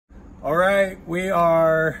All right, we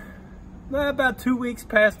are about 2 weeks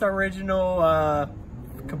past our original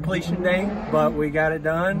completion date, but we got it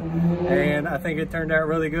done, and I think it turned out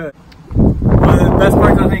really good. One of the best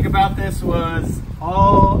parts I think about this was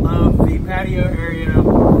all of the patio area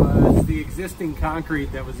was the existing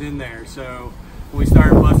concrete that was in there. So when we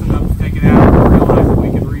started busting up to take it out, we realized that we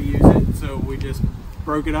could reuse it. So we just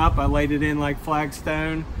broke it up. I laid it in like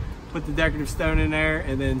flagstone, put the decorative stone in there,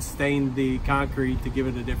 and then stained the concrete to give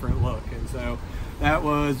it a different look. And so that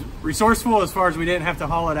was resourceful as far as we didn't have to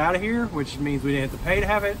haul it out of here, which means we didn't have to pay to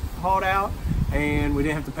have it hauled out, and we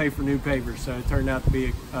didn't have to pay for new pavers. So it turned out to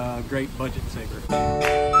be a great budget saver.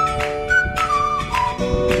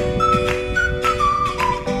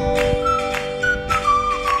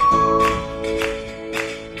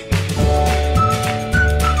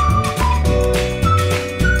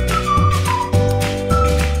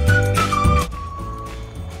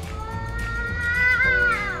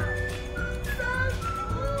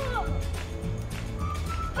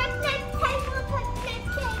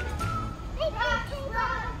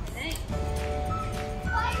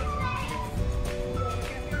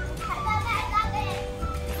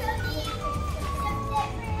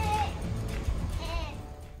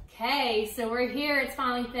 Okay, so we're here, it's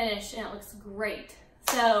finally finished, and it looks great.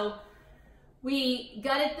 So we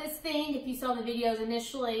gutted this thing. If you saw the videos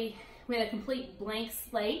initially, we had a complete blank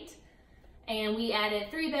slate, and we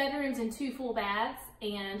added 3 bedrooms and 2 full baths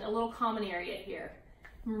and a little common area here.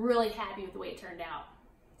 I'm really happy with the way it turned out.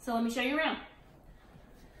 So let me show you around.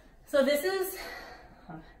 So this is,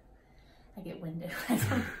 I get winded.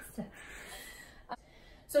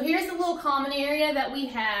 So here's the little common area that we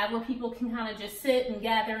have where people can kind of just sit and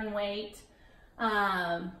gather and wait.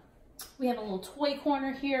 We have a little toy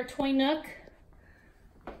corner here, toy nook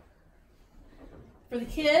for the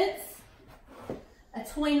kids, a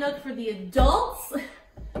toy nook for the adults with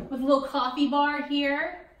a little coffee bar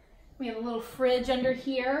here. We have a little fridge under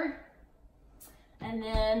here, and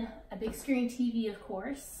then a big screen TV, of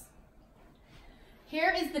course.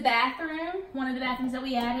 Here is the bathroom, one of the bathrooms that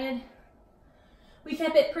we added. We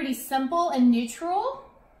kept it pretty simple and neutral,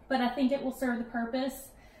 but I think it will serve the purpose.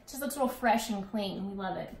 It just looks real fresh and clean. We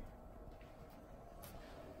love it.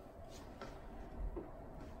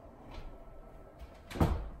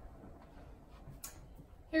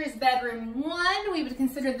 Here's bedroom 1. We would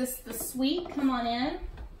consider this the suite. Come on in.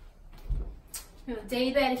 We have a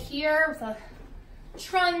day bed here with a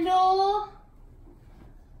trundle,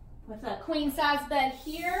 with a queen size bed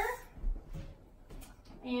here.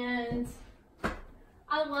 And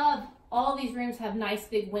I love all these rooms have nice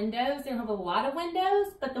big windows. They don't have a lot of windows,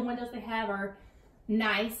 but the windows they have are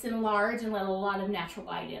nice and large and let a lot of natural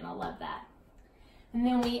light in. I love that. And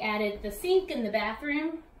then we added the sink in the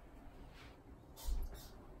bathroom.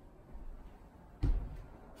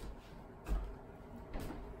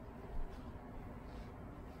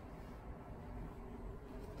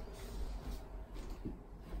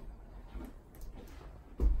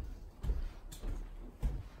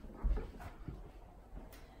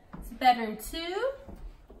 Bedroom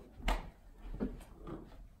 2,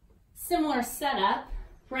 similar setup.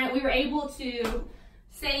 We were able to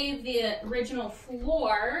save the original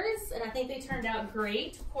floors, and I think they turned out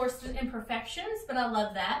great. Of course, there's imperfections, but I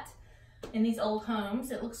love that. In these old homes,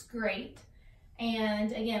 it looks great.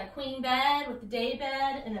 And again, a queen bed with a day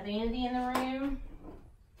bed and a vanity in the room.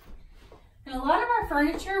 And a lot of our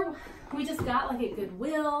furniture, we just got like at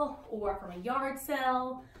Goodwill or from a yard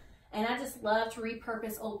sale. And I just love to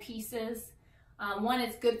repurpose old pieces. One,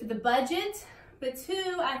 it's good for the budget, but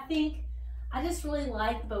 2, I just really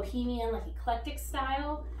like the bohemian, like eclectic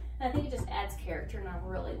style. And I think it just adds character, and I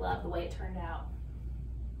really love the way it turned out.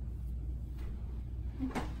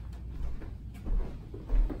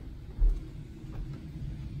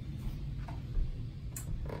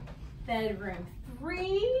 Bedroom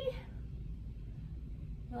 3.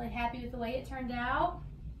 Really happy with the way it turned out.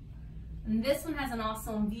 And this one has an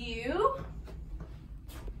awesome view.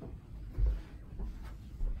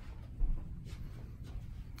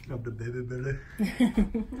 Of the baby belly.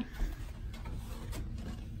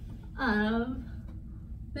 Of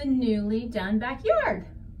the newly done backyard.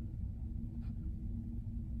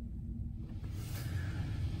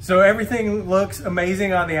 So everything looks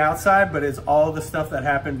amazing on the outside, but it's all the stuff that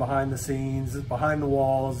happened behind the scenes, behind the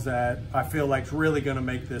walls, that I feel like is really going to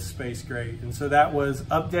make this space great. And so that was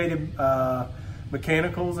updated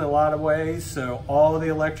mechanicals in a lot of ways. So all of the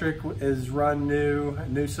electric is run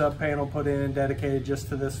new sub panel put in, dedicated just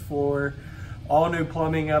to this floor. All new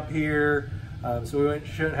plumbing up here. So we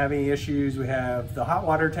shouldn't have any issues. We have the hot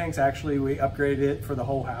water tanks. Actually, we upgraded it for the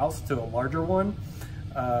whole house to a larger one.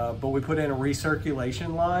 but we put in a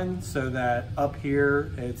recirculation line so that up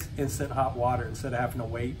here it's instant hot water. Instead of having to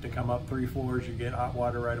wait to come up 3 floors, you get hot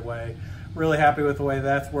water right away. Really happy with the way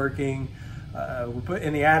that's working. We put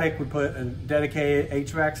in the attic, we put a dedicated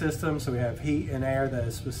HVAC system, so we have heat and air that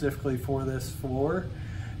is specifically for this floor.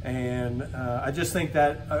 And I just think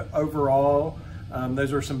that overall,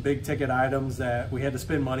 those are some big ticket items that we had to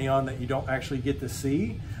spend money on that you don't actually get to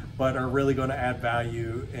see, but are really going to add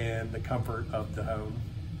value in the comfort of the home.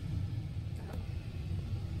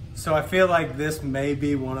 So I feel like this may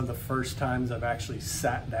be one of the first times I've actually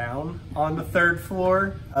sat down on the 3rd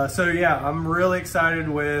floor. So yeah, I'm really excited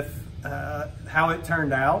with how it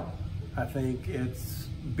turned out. I think it's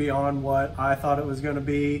beyond what I thought it was going to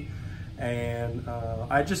be, and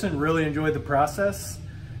I just really enjoyed the process.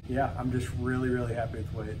 Yeah, I'm just really happy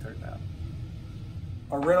with the way it turned out.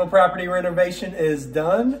 Our rental property renovation is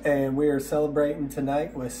done, and we are celebrating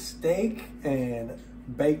tonight with steak and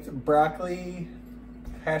baked broccoli,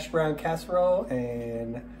 hash brown casserole,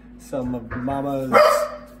 and some of Mama's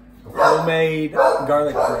homemade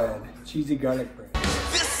garlic bread, cheesy garlic bread.